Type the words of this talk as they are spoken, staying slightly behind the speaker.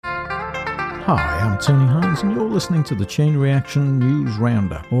Hi, I'm Tony Hines, and you're listening to the Chain Reaction News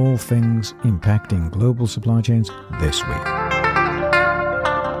Roundup. All things impacting global supply chains this week.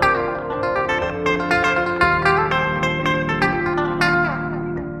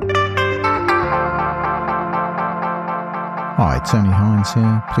 Hi, Tony Hines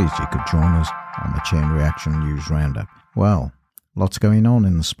here. Pleased you could join us on the Chain Reaction News Roundup. Well, lots going on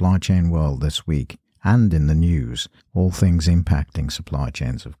in the supply chain world this week, and in the news. All things impacting supply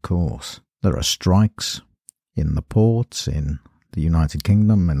chains, of course. There are strikes in the ports in the United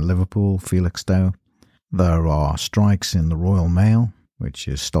Kingdom and Liverpool, Felixstowe. There are strikes in the Royal Mail, which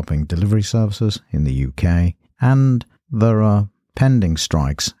is stopping delivery services in the UK. And there are pending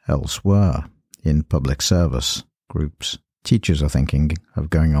strikes elsewhere in public service groups. Teachers are thinking of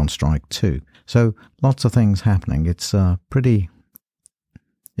going on strike too. So lots of things happening. It's a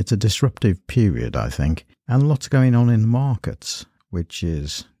disruptive period, I think, and lots going on in the markets, which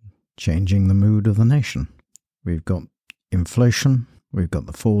is changing the mood of the nation. We've got inflation, we've got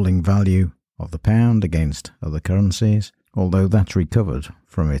the falling value of the pound against other currencies, although that's recovered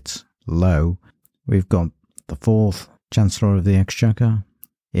from its low. We've got the fourth Chancellor of the Exchequer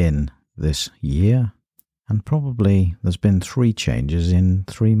in this year, and probably there's been 3 changes in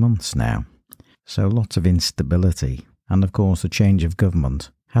 3 months now. So lots of instability, and of course the change of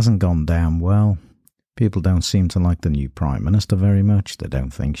government hasn't gone down well. People don't seem to like the new Prime Minister very much. They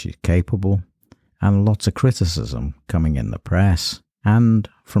don't think she's capable. And lots of criticism coming in the press and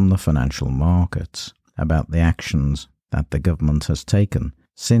from the financial markets about the actions that the government has taken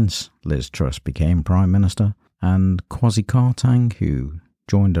since Liz Truss became Prime Minister, and Kwasi Kwarteng, who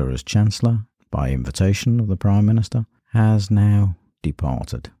joined her as Chancellor by invitation of the Prime Minister, has now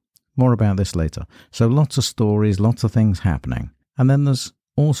departed. More about this later. So lots of stories, lots of things happening. And then there's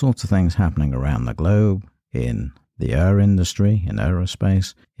all sorts of things happening around the globe, in the air industry, in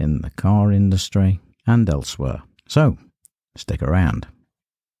aerospace, in the car industry, and elsewhere. So, stick around.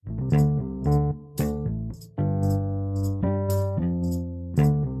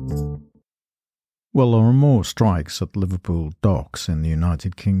 Well, there are more strikes at Liverpool docks in the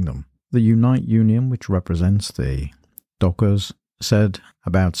United Kingdom. The Unite Union, which represents the dockers, said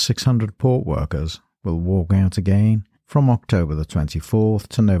about 600 port workers will walk out again from October the 24th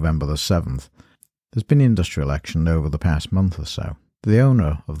to November the 7th. There's been industrial action over the past month or so. The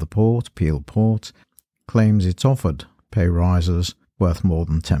owner of the port, Peel Port, claims it's offered pay rises worth more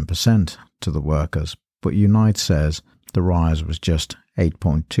than 10% to the workers, but Unite says the rise was just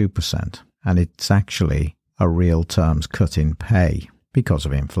 8.2%, and it's actually a real terms cut in pay because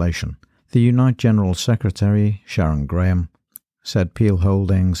of inflation. The Unite General Secretary, Sharon Graham, said Peel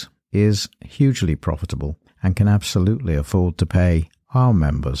Holdings is hugely profitable and can absolutely afford to pay our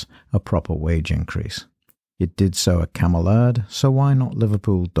members a proper wage increase. It did so at Camelaird, so why not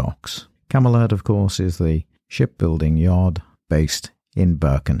Liverpool Docks? Camelaird, of course, is the shipbuilding yard based in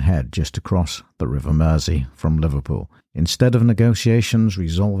Birkenhead, just across the River Mersey from Liverpool. Instead of negotiations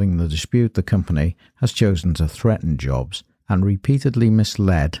resolving the dispute, the company has chosen to threaten jobs and repeatedly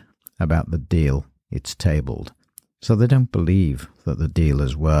misled about the deal it's tabled. So they don't believe that the deal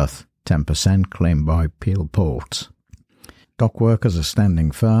is worth 10% claimed by Peel Ports. Dock workers are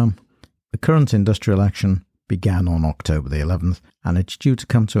standing firm. The current industrial action began on October the 11th, and it's due to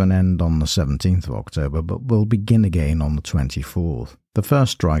come to an end on the 17th of October, but will begin again on the 24th. The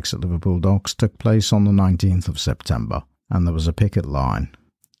first strikes at Liverpool Docks took place on the 19th of September, and there was a picket line.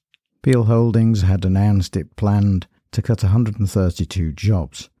 Peel Holdings had announced it planned to cut 132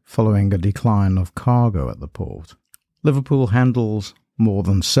 jobs, following a decline of cargo at the port. Liverpool handles more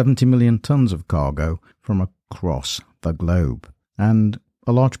than 70 million tonnes of cargo from across the globe, and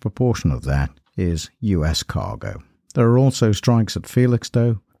a large proportion of that is US cargo. There are also strikes at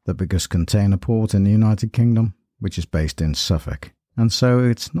Felixstowe, the biggest container port in the United Kingdom, which is based in Suffolk, and so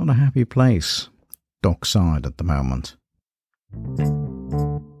it's not a happy place dockside at the moment.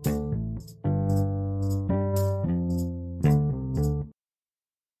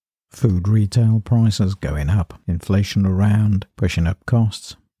 Food retail prices going up, inflation around, pushing up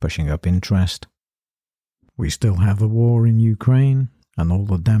costs, pushing up interest. We still have the war in Ukraine and all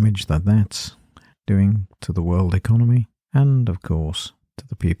the damage that that's doing to the world economy and, of course, to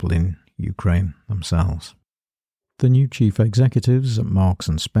the people in Ukraine themselves. The new chief executives at Marks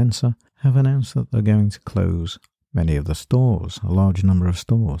 & Spencer have announced that they're going to close many of the stores, a large number of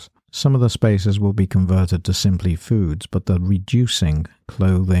stores. Some of the spaces will be converted to Simply Foods, but they're reducing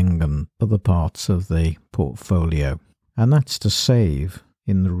clothing and other parts of the portfolio. And that's to save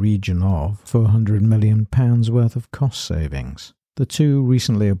in the region of £400 million worth of cost savings. The two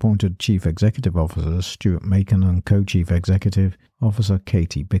recently appointed Chief Executive Officers, Stuart Macon and Co-Chief Executive Officer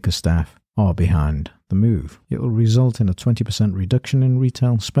Katie Bickerstaff, are behind the move. It will result in a 20% reduction in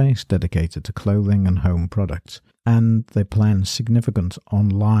retail space dedicated to clothing and home products, and they plan significant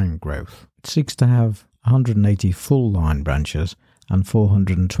online growth. It seeks to have 180 full-line branches and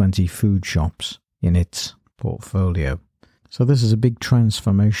 420 food shops in its portfolio. So this is a big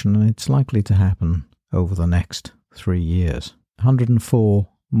transformation, and it's likely to happen over the next 3 years. 104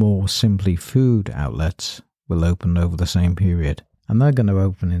 more Simply Food outlets will open over the same period, and they're going to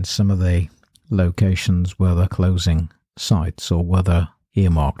open in some of the locations where they're closing sites or where they're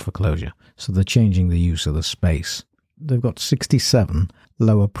earmarked for closure. So they're changing the use of the space. They've got 67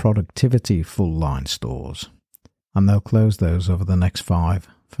 lower productivity full-line stores, and they'll close those over the next 5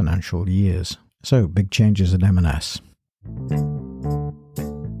 financial years. So big changes at M&S.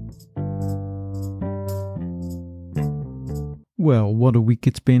 Well, what a week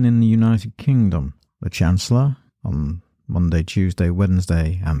it's been in the United Kingdom. The Chancellor, on Monday, Tuesday,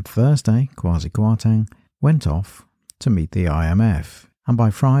 Wednesday and Thursday, Kwasi Kwarteng, went off to meet the IMF. And by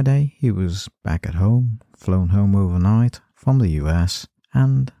Friday, he was back at home, flown home overnight from the US,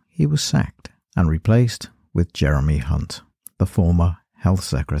 and he was sacked and replaced with Jeremy Hunt, the former Health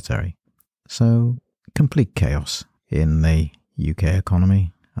Secretary. So, complete chaos in the UK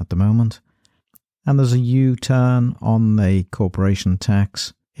economy at the moment. And there's a U-turn on the corporation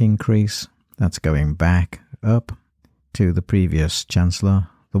tax increase. That's going back up to the previous Chancellor,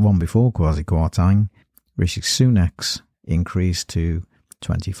 the one before Kwasi Kwarteng, Rishi Sunak's increase to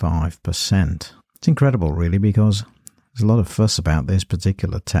 25%. It's incredible, really, because there's a lot of fuss about this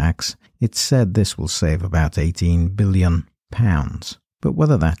particular tax. It's said this will save about £18 billion. But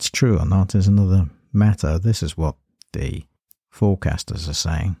whether that's true or not is another matter. This is what the forecasters are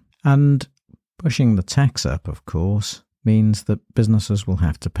saying. And pushing the tax up, of course, means that businesses will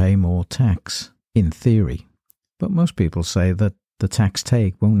have to pay more tax, in theory. But most people say that the tax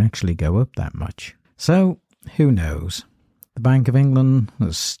take won't actually go up that much. So, who knows? The Bank of England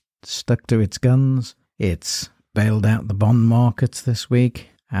has stuck to its guns. It's bailed out the bond markets this week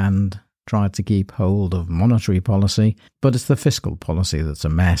and tried to keep hold of monetary policy. But it's the fiscal policy that's a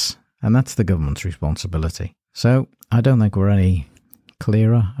mess, and that's the government's responsibility. So, I don't think we're any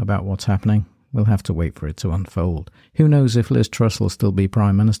clearer about what's happening. We'll have to wait for it to unfold. Who knows if Liz Truss will still be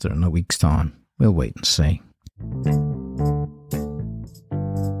Prime Minister in a week's time? We'll wait and see.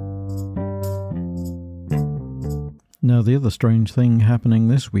 Now, the other strange thing happening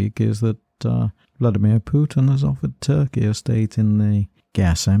this week is that Vladimir Putin has offered Turkey a stake in the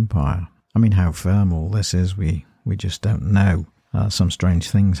gas empire. I mean, how firm all this is, we just don't know. Some strange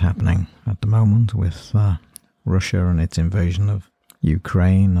things happening at the moment with Russia and its invasion of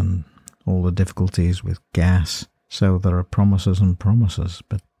Ukraine and all the difficulties with gas. So there are promises and promises,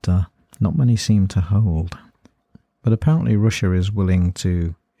 but not many seem to hold. But apparently Russia is willing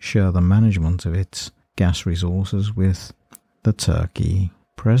to share the management of its gas resources with the Turkey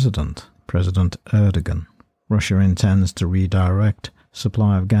President Erdogan. Russia intends to redirect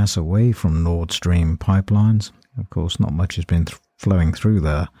supply of gas away from Nord Stream pipelines. Of course, not much has been flowing through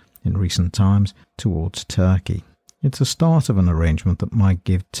there in recent times, towards Turkey. It's a start of an arrangement that might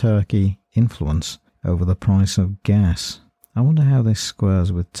give Turkey influence over the price of gas. I wonder how this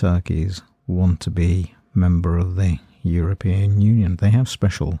squares with Turkey's want to be member of the European Union. They have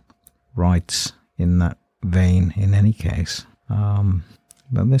special rights in that vein in any case.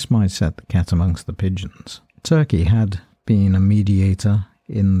 But this might set the cat amongst the pigeons. Turkey had been a mediator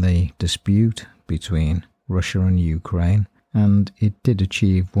in the dispute between Russia and Ukraine, and it did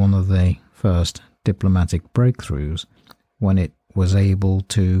achieve one of the first diplomatic breakthroughs when it was able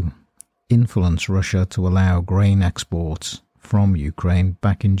to influence Russia to allow grain exports from Ukraine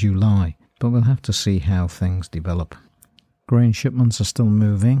back in July. But we'll have to see how things develop. Grain shipments are still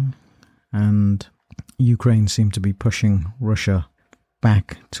moving, and Ukraine seemed to be pushing Russia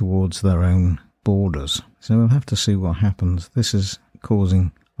back towards their own borders. So we'll have to see what happens. This is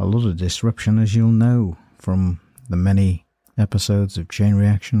causing a lot of disruption, as you'll know from the many episodes of Chain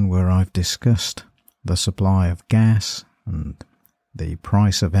Reaction where I've discussed the supply of gas and the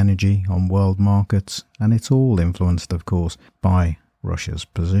price of energy on world markets, and it's all influenced, of course, by Russia's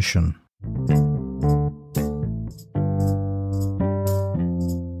position.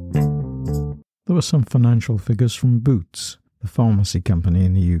 There were some financial figures from Boots, the pharmacy company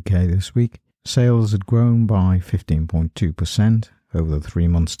in the UK this week. Sales had grown by 15.2% over the 3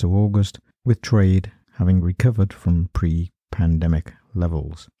 months to August, with trade having recovered from pre-pandemic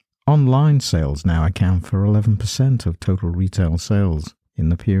levels. Online sales now account for 11% of total retail sales in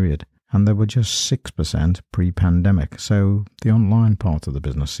the period, and they were just 6% pre-pandemic, so the online part of the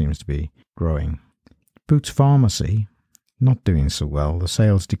business seems to be growing. Boots Pharmacy not doing so well. The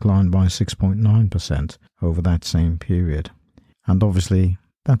sales declined by 6.9% over that same period. And obviously,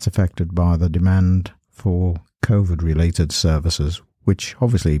 that's affected by the demand for COVID-related services, which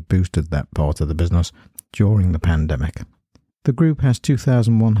obviously boosted that part of the business during the pandemic. The group has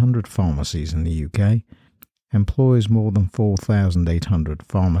 2,100 pharmacies in the UK, employs more than 4,800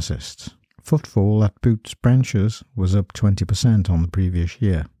 pharmacists. Footfall at Boots branches was up 20% on the previous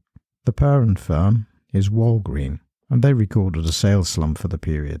year. The parent firm is Walgreen, and they recorded a sales slump for the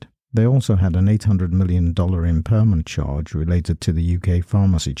period. They also had an $800 million impairment charge related to the UK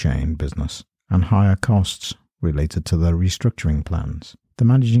pharmacy chain business and higher costs related to their restructuring plans. The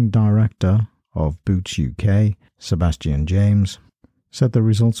managing director of Boots UK, Sebastian James, said the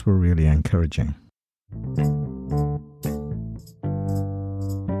results were really encouraging.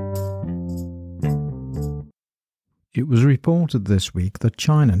 It was reported this week that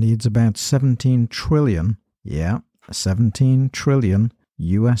China needs about 17 trillion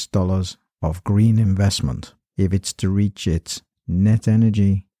US dollars of green investment if it's to reach its net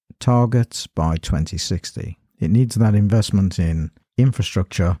energy targets by 2060. It needs that investment in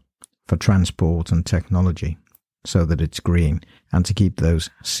infrastructure for transport and technology so that it's green and to keep those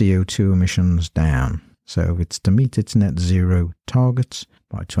CO2 emissions down. So if it's to meet its net zero targets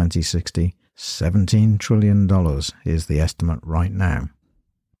by 2060, $17 trillion is the estimate right now.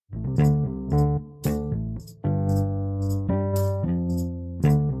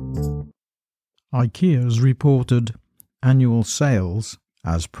 IKEA has reported annual sales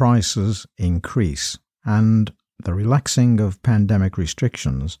as prices increase, and the relaxing of pandemic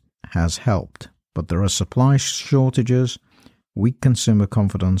restrictions has helped, but there are supply shortages, weak consumer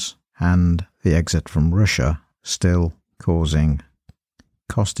confidence, and the exit from Russia still causing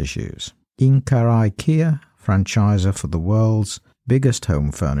cost issues. Ingkar IKEA, franchisor for the world's biggest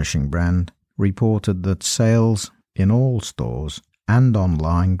home furnishing brand, reported that sales in all stores and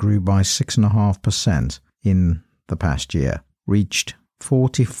online grew by 6.5% in the past year, reached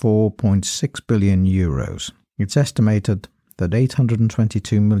 44.6 billion euros. It's estimated that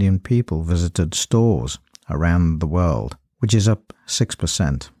 822 million people visited stores around the world, which is up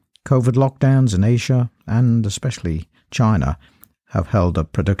 6%. COVID lockdowns in Asia and especially China have held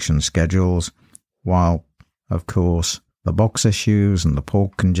up production schedules, while, of course, the box issues and the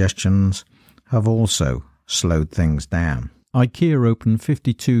port congestions have also slowed things down. IKEA opened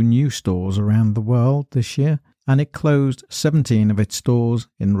 52 new stores around the world this year, and it closed 17 of its stores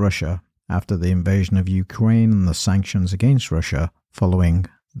in Russia after the invasion of Ukraine and the sanctions against Russia following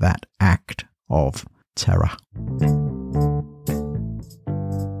that act of terror.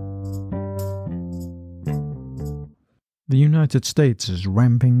 The United States is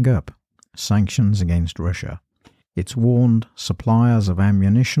ramping up sanctions against Russia. It's warned suppliers of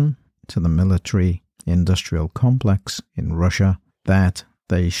ammunition to the military-industrial complex in Russia that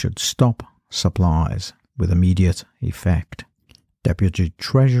they should stop supplies with immediate effect. Deputy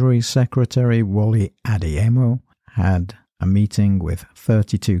Treasury Secretary Wally Adeyemo had a meeting with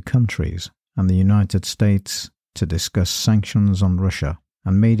 32 countries and the United States to discuss sanctions on Russia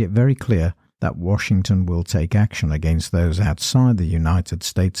and made it very clear that Washington will take action against those outside the United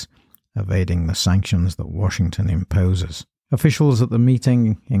States evading the sanctions that Washington imposes. Officials at the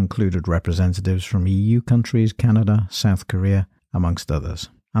meeting included representatives from EU countries, Canada, South Korea, amongst others,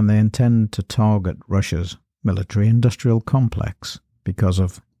 and they intend to target Russia's military-industrial complex because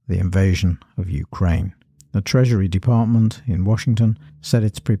of the invasion of Ukraine. The Treasury Department in Washington said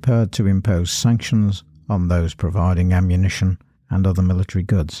it's prepared to impose sanctions on those providing ammunition and other military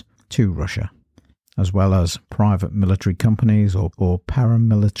goods to Russia, as well as private military companies or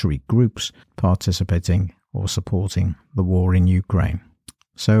paramilitary groups participating or supporting the war in Ukraine.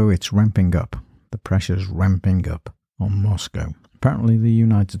 So it's ramping up. The pressure's ramping up on Moscow. Apparently the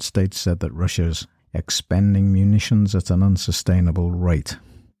United States said that Russia's expending munitions at an unsustainable rate,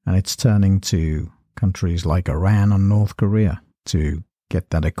 and it's turning to countries like Iran and North Korea to get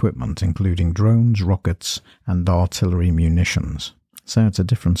that equipment, including drones, rockets, and artillery munitions. So it's a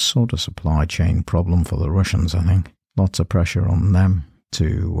different sort of supply chain problem for the Russians, I think. Lots of pressure on them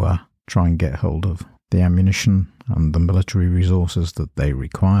to try and get hold of the ammunition and the military resources that they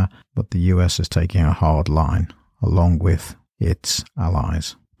require, but the US is taking a hard line, along with its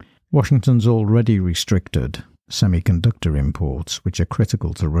allies. Washington's already restricted semiconductor imports, which are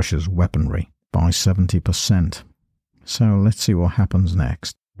critical to Russia's weaponry, by 70%. So let's see what happens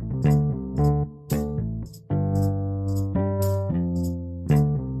next.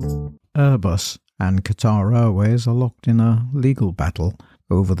 Airbus and Qatar Airways are locked in a legal battle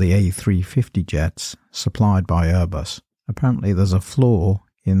over the A350 jets supplied by Airbus. Apparently there's a flaw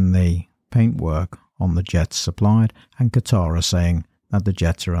in the paintwork on the jets supplied, and Qatar are saying that the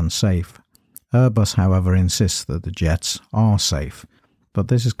jets are unsafe. Airbus, however, insists that the jets are safe, but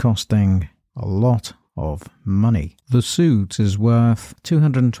this is costing a lot of money. The suit is worth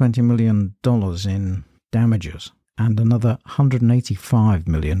 $220 million in damages and another $185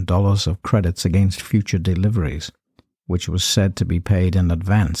 million of credits against future deliveries, which was said to be paid in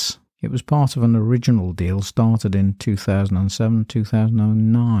advance. It was part of an original deal started in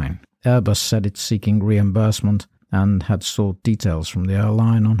 2007-2009. Airbus said it's seeking reimbursement and had sought details from the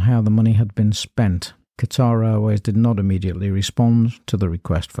airline on how the money had been spent. Qatar Airways did not immediately respond to the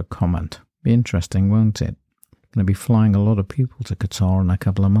request for comment. Be interesting, won't it? Going to be flying a lot of people to Qatar in a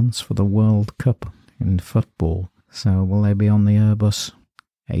couple of months for the World Cup in football. So will they be on the Airbus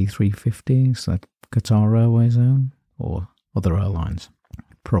A350s that Qatar Airways own, or other airlines?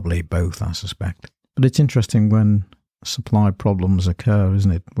 Probably both, I suspect. But it's interesting when supply problems occur,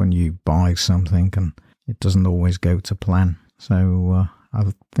 isn't it? When you buy something and it doesn't always go to plan. So I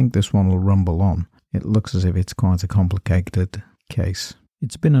think this one will rumble on. It looks as if it's quite a complicated case.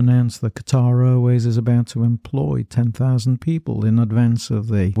 It's been announced that Qatar Airways is about to employ 10,000 people in advance of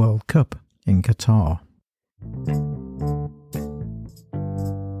the World Cup in Qatar.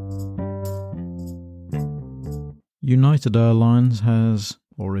 United Airlines has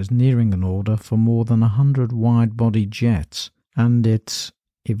or is nearing an order for more than 100 wide-body jets, and it's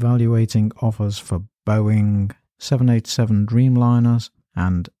evaluating offers for Boeing 787 Dreamliners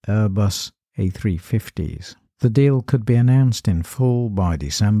and Airbus A350s. The deal could be announced in full by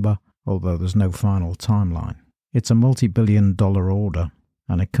December, although there's no final timeline. It's a multi-billion-dollar order,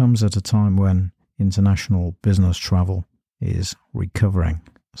 and it comes at a time when international business travel is recovering,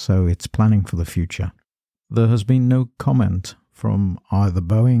 so it's planning for the future. There has been no comment from either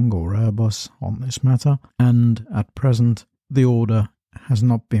Boeing or Airbus on this matter, and at present the order has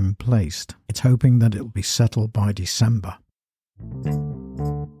not been placed. It's hoping that it will be settled by December.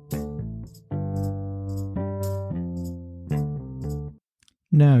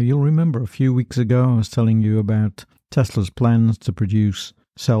 Now, you'll remember a few weeks ago I was telling you about Tesla's plans to produce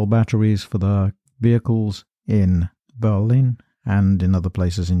cell batteries for their vehicles in Berlin and in other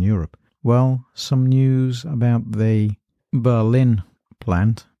places in Europe. Well, some news about the Berlin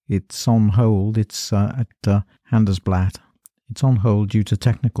plant. It's on hold. It's at Handelsblatt. It's on hold due to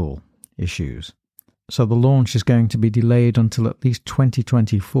technical issues. So the launch is going to be delayed until at least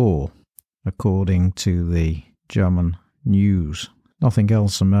 2024, according to the German news. Nothing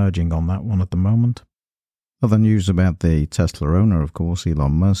else emerging on that one at the moment. Other news about the Tesla owner, of course,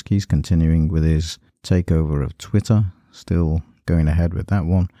 Elon Musk. He's continuing with his takeover of Twitter, still going ahead with that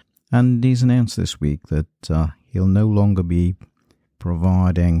one. And he's announced this week that he'll no longer be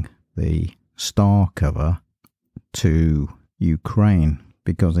providing the star cover to Ukraine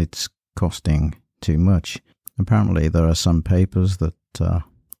because it's costing too much. Apparently there are some papers that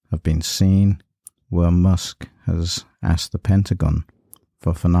have been seen where Musk has asked the Pentagon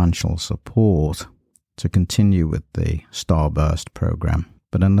for financial support to continue with the Starburst program.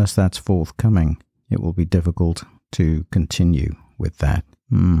 But unless that's forthcoming, it will be difficult to continue with that.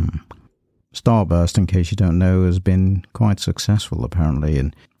 Starburst, in case you don't know, has been quite successful apparently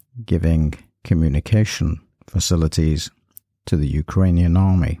in giving communication facilities to the Ukrainian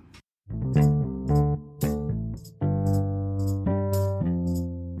army.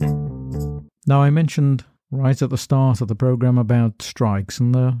 Now, I mentioned right at the start of the program about strikes,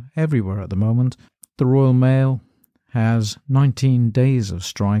 and they're everywhere at the moment. The Royal Mail has 19 days of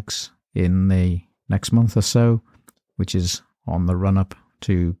strikes in the next month or so, which is on the run-up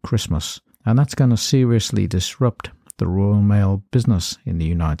to Christmas. And that's going to seriously disrupt the Royal Mail business in the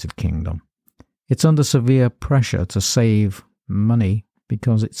United Kingdom. It's under severe pressure to save money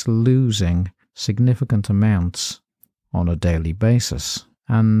because it's losing significant amounts on a daily basis.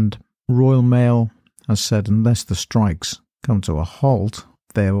 And Royal Mail has said unless the strikes come to a halt,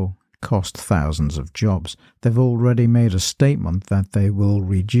 they'll cost thousands of jobs. They've already made a statement that they will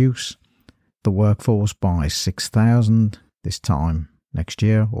reduce the workforce by 6,000 this time next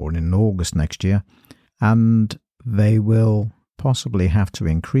year, or in August next year, and they will possibly have to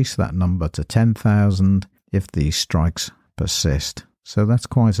increase that number to 10,000 if these strikes persist. So that's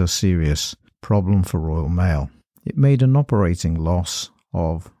quite a serious problem for Royal Mail. It made an operating loss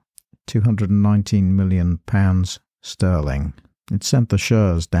of £219 million sterling. It sent the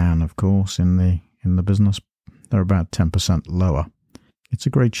shares down, of course, in the business. They're about 10% lower. It's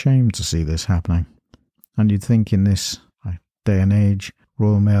a great shame to see this happening. And you'd think in this day and age,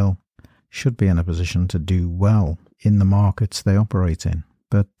 Royal Mail should be in a position to do well in the markets they operate in.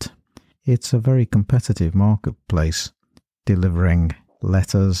 But it's a very competitive marketplace, delivering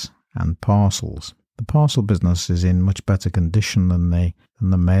letters and parcels. The parcel business is in much better condition than the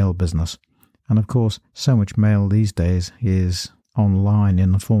mail business. And of course, so much mail these days is online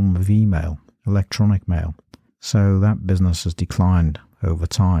in the form of email, electronic mail. So that business has declined over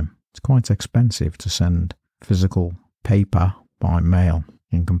time. It's quite expensive to send physical paper by mail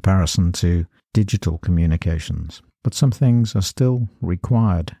in comparison to digital communications. But some things are still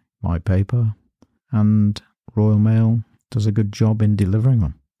required by paper, and Royal Mail does a good job in delivering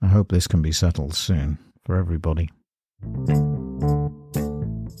them. I hope this can be settled soon for everybody.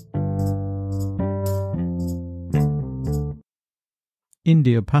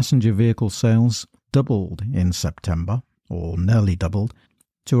 India passenger vehicle sales doubled in September, or nearly doubled,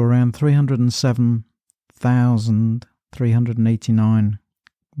 to around 307,389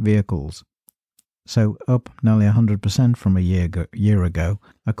 vehicles. So up nearly 100% from a year ago,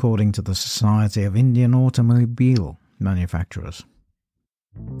 according to the Society of Indian Automobile Manufacturers.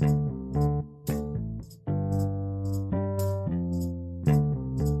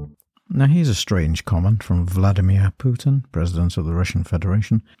 Now here's a strange comment from Vladimir Putin, President of the Russian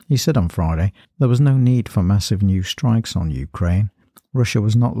Federation. He said on Friday there was no need for massive new strikes on Ukraine. Russia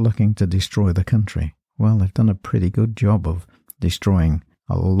was not looking to destroy the country. Well, they've done a pretty good job of destroying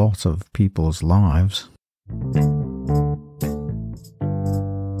a lot of people's lives.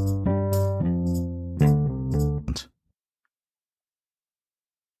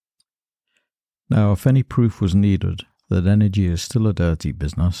 Now, if any proof was needed that energy is still a dirty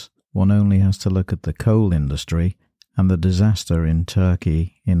business, one only has to look at the coal industry and the disaster in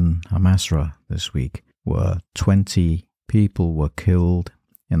Turkey in Amasra this week, where 20 people were killed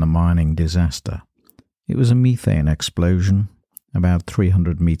in a mining disaster. It was a methane explosion about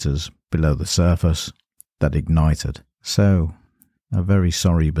 300 meters below the surface that ignited. So, a very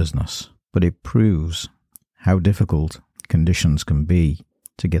sorry business, but it proves how difficult conditions can be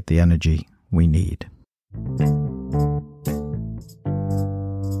to get the energy we need.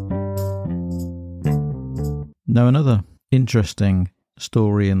 Now, another interesting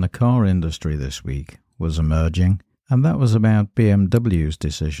story in the car industry this week was emerging, and that was about BMW's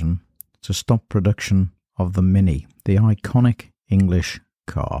decision to stop production of the Mini, the iconic English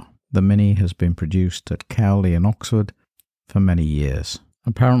car. The Mini has been produced at Cowley in Oxford for many years.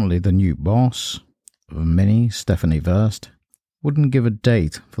 Apparently the new boss of Mini, Stephanie Wurst, wouldn't give a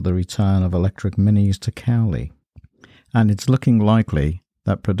date for the return of electric Minis to Cowley. And it's looking likely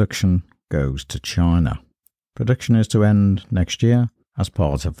that production goes to China. Production is to end next year as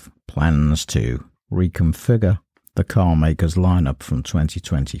part of plans to reconfigure the car maker's lineup from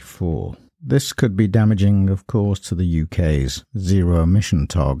 2024. This could be damaging, of course, to the UK's zero-emission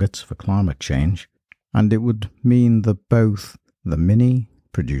targets for climate change, and it would mean that both the Mini,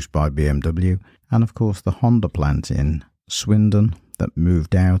 produced by BMW, and of course the Honda plant in Swindon that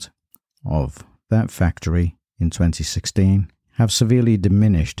moved out of that factory in 2016, have severely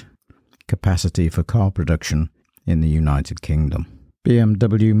diminished capacity for car production in the United Kingdom.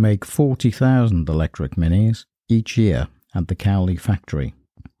 BMW make 40,000 electric Minis each year at the Cowley factory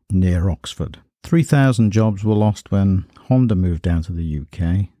near Oxford. 3,000 jobs were lost when Honda moved out of the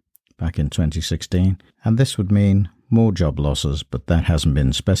UK back in 2016, and this would mean more job losses, but that hasn't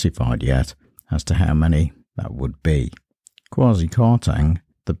been specified yet as to how many that would be. Kwasi Kwarteng,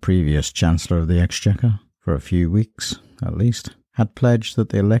 the previous Chancellor of the Exchequer, for a few weeks at least, had pledged that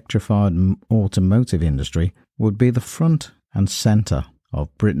the electrified automotive industry would be the front and centre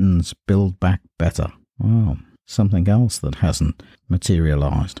of Britain's Build Back Better. Wow, something else that hasn't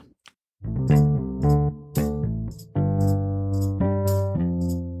materialised.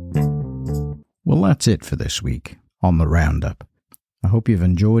 Well, that's it for this week on the Roundup. I hope you've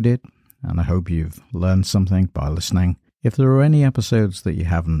enjoyed it, and I hope you've learned something by listening. If there are any episodes that you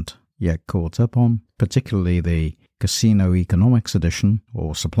haven't yet caught up on, particularly the Casino Economics edition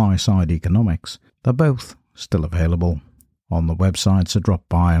or Supply Side Economics, they're both still available on the website, so drop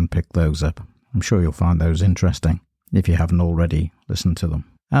by and pick those up. I'm sure you'll find those interesting if you haven't already listened to them.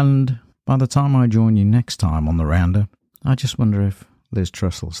 And by the time I join you next time on the Roundup, I just wonder if Liz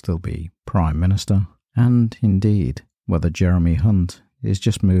Truss will still be Prime Minister, and indeed whether Jeremy Hunt is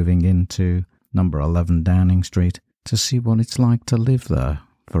just moving into number 11 Downing Street to see what it's like to live there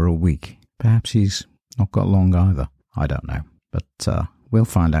for a week. Perhaps he's not got long either. I don't know. But we'll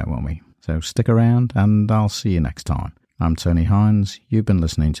find out, won't we? So stick around and I'll see you next time. I'm Tony Hines. You've been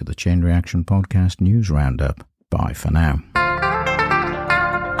listening to the Chain Reaction Podcast News Roundup. Bye for now.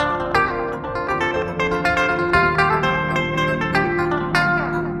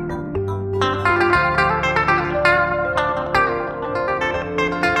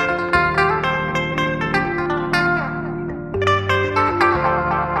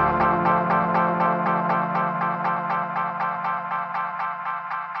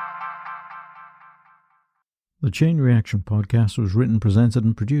 The Chain Reaction Podcast was written, presented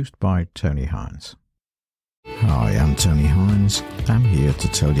and produced by Tony Hines. Hi, I'm Tony Hines. I'm here to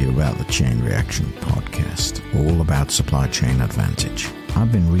tell you about the Chain Reaction Podcast, all about supply chain advantage.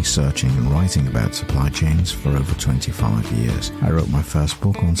 I've been researching and writing about supply chains for over 25 years. I wrote my first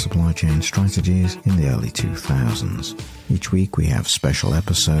book on supply chain strategies in the early 2000s. Each week we have special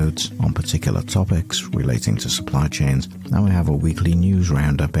episodes on particular topics relating to supply chains, and we have a weekly news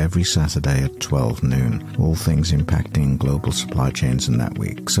roundup every Saturday at 12 noon, all things impacting global supply chains in that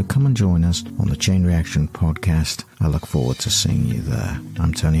week. So come and join us on the Chain Reaction Podcast. I look forward to seeing you there.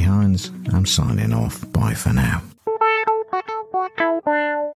 I'm Tony Hines. I'm signing off. Bye for now.